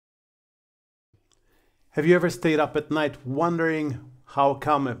Have you ever stayed up at night wondering how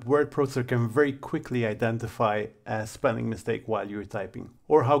come a word processor can very quickly identify a spelling mistake while you're typing?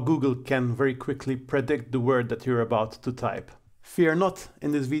 Or how Google can very quickly predict the word that you're about to type? Fear not,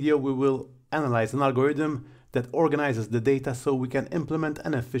 in this video we will analyze an algorithm that organizes the data so we can implement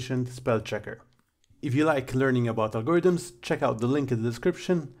an efficient spell checker. If you like learning about algorithms, check out the link in the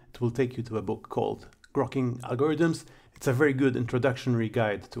description. It will take you to a book called Grokking Algorithms. It's a very good introductory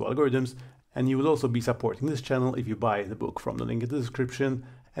guide to algorithms, and you will also be supporting this channel if you buy the book from the link in the description,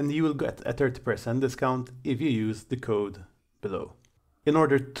 and you will get a 30% discount if you use the code below. In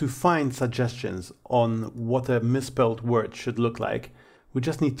order to find suggestions on what a misspelled word should look like, we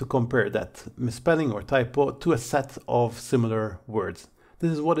just need to compare that misspelling or typo to a set of similar words.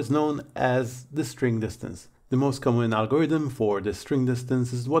 This is what is known as the string distance. The most common algorithm for the string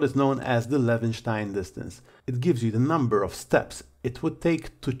distance is what is known as the Levenshtein distance. It gives you the number of steps it would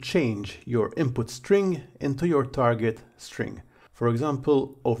take to change your input string into your target string. For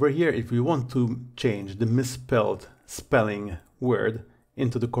example, over here, if we want to change the misspelled spelling word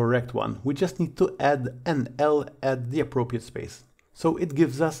into the correct one, we just need to add an L at the appropriate space. So it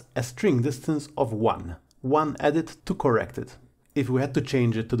gives us a string distance of 1 added to correct it. If we had to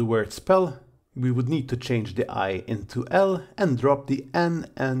change it to the word spell, we would need to change the I into L and drop the N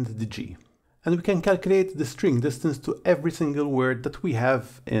and the G. And we can calculate the string distance to every single word that we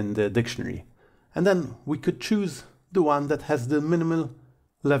have in the dictionary. And then we could choose the one that has the minimal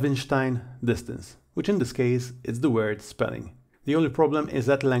Levenshtein distance, which in this case is the word spelling. The only problem is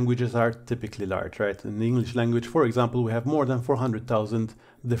that languages are typically large, right? In the English language, for example, we have more than 400,000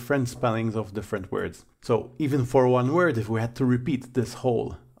 different spellings of different words. So even for one word, if we had to repeat this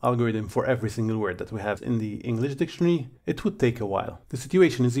whole algorithm for every single word that we have in the English dictionary, it would take a while. The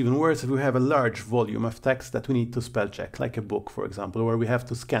situation is even worse if we have a large volume of text that we need to spell check, like a book, for example, where we have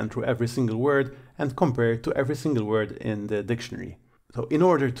to scan through every single word and compare it to every single word in the dictionary. So in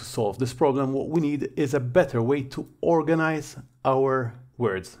order to solve this problem, what we need is a better way to organize our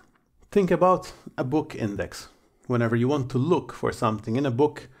words. Think about a book index. Whenever you want to look for something in a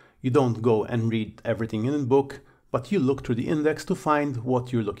book, you don't go and read everything in a book, but you look through the index to find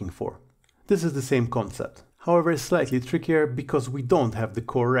what you're looking for. This is the same concept. However, it's slightly trickier because we don't have the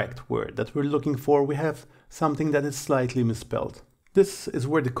correct word that we're looking for. We have something that is slightly misspelled. This is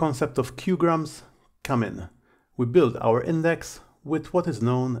where the concept of qgrams come in. We build our index with what is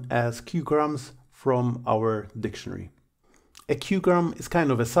known as qgrams from our dictionary. A qgram is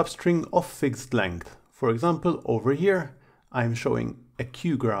kind of a substring of fixed length. For example, over here, I'm showing a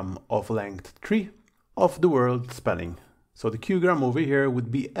qgram of length 3 of the word spelling. So the qgram over here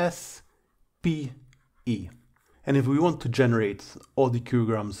would be S, P, E. And if we want to generate all the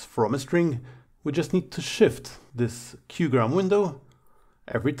qgrams from a string, we just need to shift this qgram window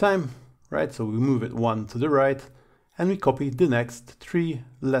every time, right? So we move it 1 to the right, and we copy the next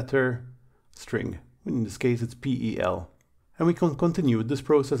 3-letter string. In this case, it's PEL. And we can continue with this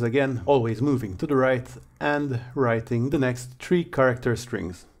process again, always moving to the right and writing the next 3-character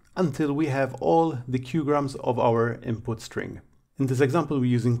strings until we have all the qgrams of our input string. In this example, we're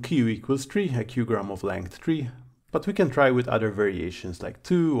using q equals 3, a qgram of length 3, but we can try with other variations like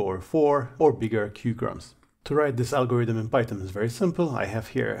 2 or 4 or bigger qgrams. To write this algorithm in Python is very simple. I have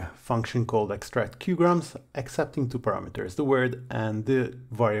here a function called extract qgrams, accepting 2 parameters, the word and the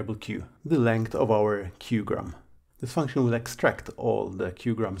variable q, the length of our qgram. This function will extract all the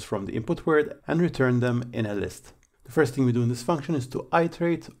qgrams from the input word and return them in a list. The first thing we do in this function is to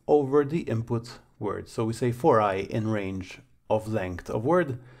iterate over the input word. So we say for I in range of length of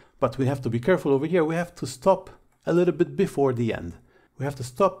word, but we have to be careful over here. We have to stop a little bit before the end. We have to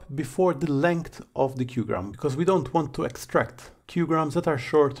stop before the length of the qgram because we don't want to extract qgrams that are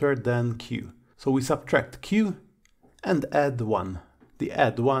shorter than q. So we subtract q and add 1. The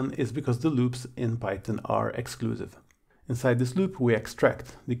add 1 is because the loops in Python are exclusive. Inside this loop, we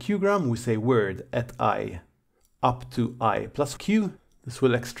extract the qgram. We say word at I up to I plus q. This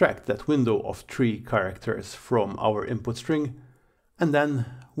will extract that window of 3 characters from our input string. And then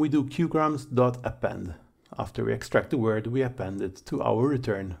we do qgrams.append. After we extract the word, we append it to our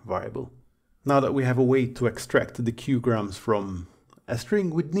return variable. Now that we have a way to extract the qgrams from a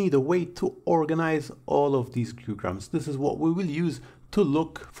string, we'd need a way to organize all of these qgrams. This is what we will use to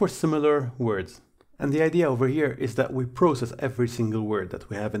look for similar words. And the idea over here is that we process every single word that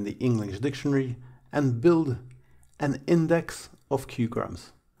we have in the English dictionary and build an index of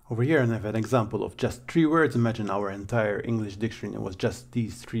qgrams. Over here, I have an example of just 3 words. Imagine our entire English dictionary was just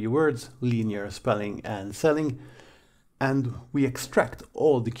these 3 words, linear, spelling, and selling. And we extract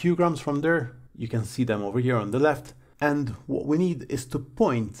all the qgrams from there. You can see them over here on the left. And what we need is to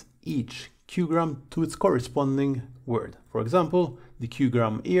point each qgram to its corresponding word. For example, the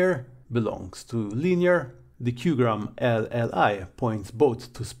qgram ear belongs to linear, the qgram LLI points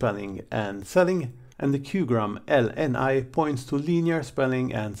both to spelling and selling, and the qgram LNI points to linear,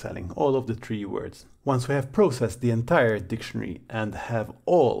 spelling and selling, all of the 3 words. Once we have processed the entire dictionary and have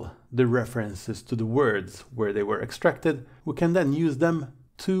all the references to the words where they were extracted, we can then use them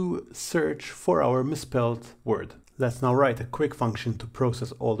to search for our misspelled word. Let's now write a quick function to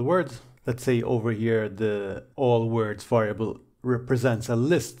process all the words. Let's say over here the all words variable represents a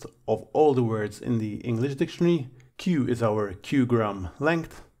list of all the words in the English dictionary. Q is our qgram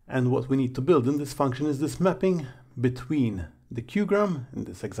length, and what we need to build in this function is this mapping between the qgram, in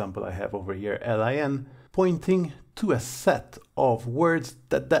this example I have over here LIN, pointing to a set of words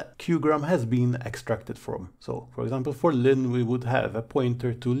that that qgram has been extracted from. So for example, for lin we would have a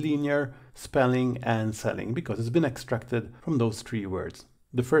pointer to linear, spelling and selling because it's been extracted from those 3 words.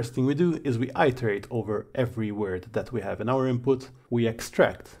 The first thing we do is we iterate over every word that we have in our input. We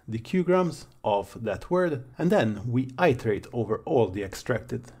extract the qgrams of that word, and then we iterate over all the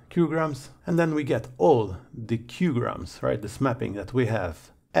extracted qgrams, and then we get all the qgrams, right, this mapping that we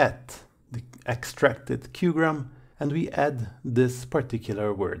have at the extracted qgram, and we add this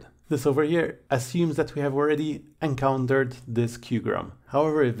particular word. This over here assumes that we have already encountered this qgram.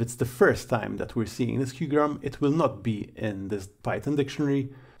 However, if it's the first time that we're seeing this qgram, it will not be in this Python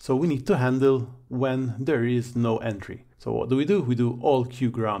dictionary, so we need to handle when there is no entry. So what do? We do all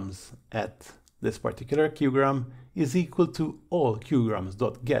qgrams at this particular qgram is equal to all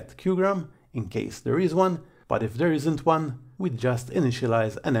qgrams.get qgram in case there is one, but if there isn't one, we just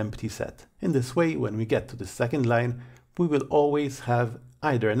initialize an empty set. In this way, when we get to the second line, we will always have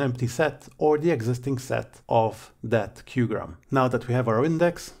either an empty set or the existing set of that qgram. Now that we have our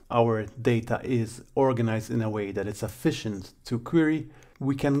index, our data is organized in a way that it's efficient to query,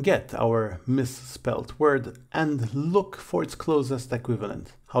 we can get our misspelled word and look for its closest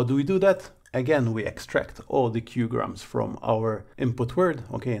equivalent. How do we do that? Again, we extract all the qgrams from our input word.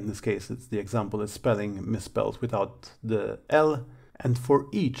 Okay, in this case, it's the example is spelling misspelled without the L. And for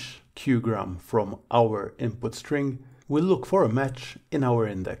each qgram from our input string, we'll look for a match in our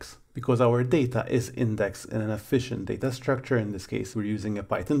index. Because our data is indexed in an efficient data structure, in this case we're using a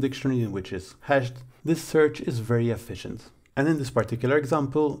Python dictionary which is hashed, this search is very efficient. And in this particular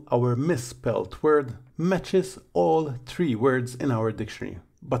example, our misspelled word matches all 3 words in our dictionary.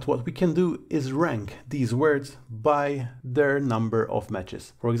 But what we can do is rank these words by their number of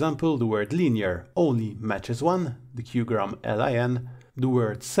matches. For example, the word linear only matches 1, the qgram LIN. The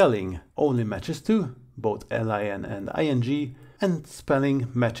word selling only matches 2, both LIN and ING, and spelling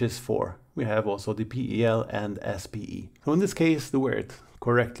matches 4. We have also the PEL and SPE. So in this case, the word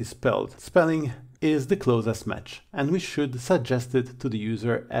correctly spelled spelling is the closest match, and we should suggest it to the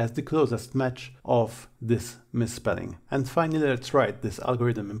user as the closest match of this misspelling. And finally, let's write this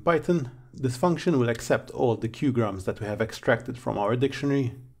algorithm in Python. This function will accept all the qgrams that we have extracted from our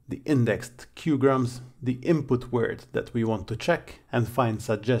dictionary, the indexed qgrams, the input word that we want to check and find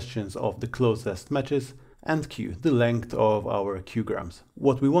suggestions of the closest matches, and q, the length of our qgrams.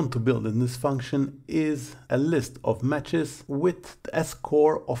 What we want to build in this function is a list of matches with a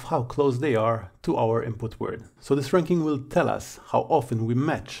score of how close they are to our input word. So this ranking will tell us how often we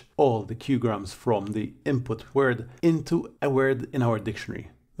match all the qgrams from the input word into a word in our dictionary.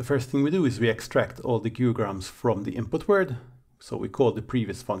 The first thing we do is we extract all the qgrams from the input word. So we call the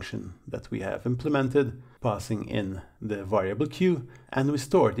previous function that we have implemented, passing in the variable q, and we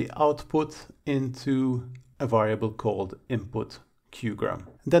store the output into a variable called input qgram.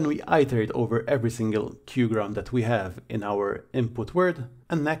 Then we iterate over every single qgram that we have in our input word,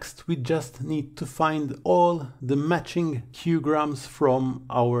 and next we just need to find all the matching qgrams from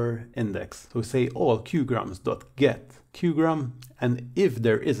our index. So we say all qgrams.get qgram, and if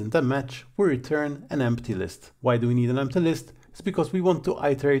there isn't a match, we return an empty list. Why do we need an empty list? It's because we want to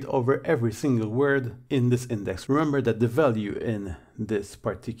iterate over every single word in this index. Remember that the value in this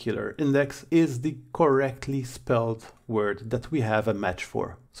particular index is the correctly spelled word that we have a match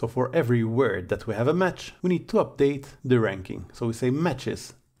for. So for every word that we have a match, we need to update the ranking. So we say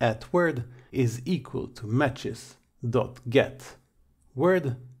matches at word is equal to matches.get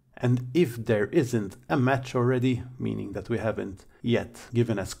word. And if there isn't a match already, meaning that we haven't yet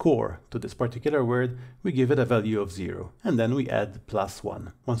given a score to this particular word, we give it a value of 0. And then we add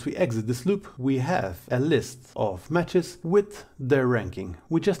 +1. Once we exit this loop, we have a list of matches with their ranking.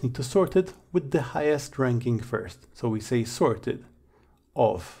 We just need to sort it with the highest ranking first. So we say sorted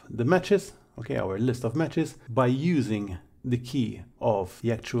of the matches, okay, our list of matches, by using the key of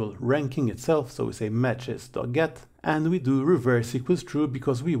the actual ranking itself. So we say matches.get, and we do reverse equals true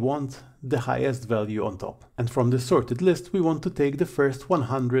because we want the highest value on top. And from the sorted list, we want to take the first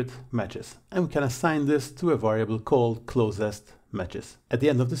 100 matches, and we can assign this to a variable called closest matches. At the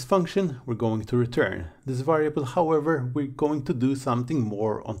end of this function, we're going to return this variable. However, we're going to do something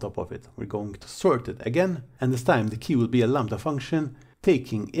more on top of it. We're going to sort it again, and this time the key will be a lambda function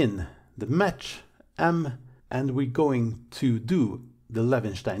taking in the match m, and we're going to do the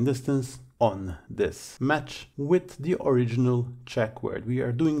Levenshtein distance on this match with the original check word. We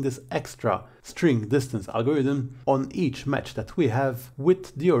are doing this extra string distance algorithm on each match that we have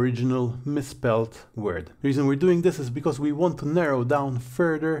with the original misspelled word. The reason we're doing this is because we want to narrow down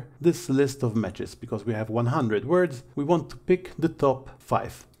further this list of matches. Because we have 100 words, we want to pick the top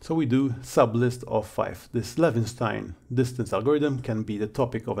 5. So we do sublist of 5. This Levenshtein distance algorithm can be the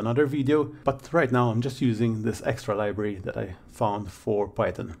topic of another video, but right now I'm just using this extra library that I found for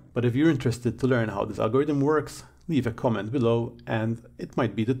Python. But if you're interested to learn how this algorithm works, leave a comment below and it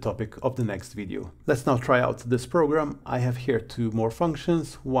might be the topic of the next video. Let's now try out this program. I have here 2 more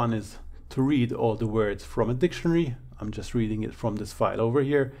functions. One is to read all the words from a dictionary. I'm just reading it from this file over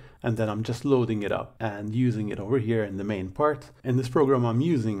here, and then I'm just loading it up and using it over here in the main part. In this program, I'm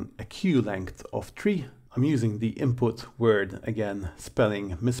using a queue length of 3. I'm using the input word, again,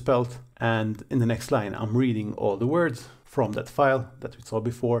 spelling misspelled. And in the next line, I'm reading all the words from that file that we saw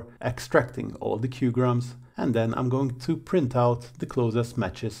before, extracting all the Q-grams, and then I'm going to print out the closest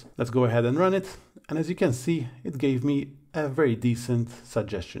matches. Let's go ahead and run it. And as you can see, it gave me a very decent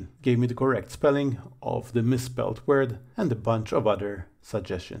suggestion. Gave me the correct spelling of the misspelled word and a bunch of other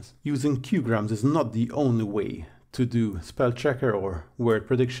suggestions. Using Q-grams is not the only way to do spell checker or word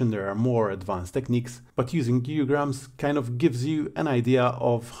prediction. There are more advanced techniques, but using Q-grams kind of gives you an idea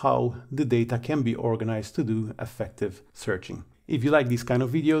of how the data can be organized to do effective searching. If you like these kind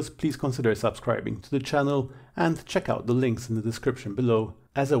of videos, please consider subscribing to the channel and check out the links in the description below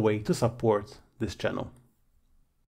as a way to support this channel.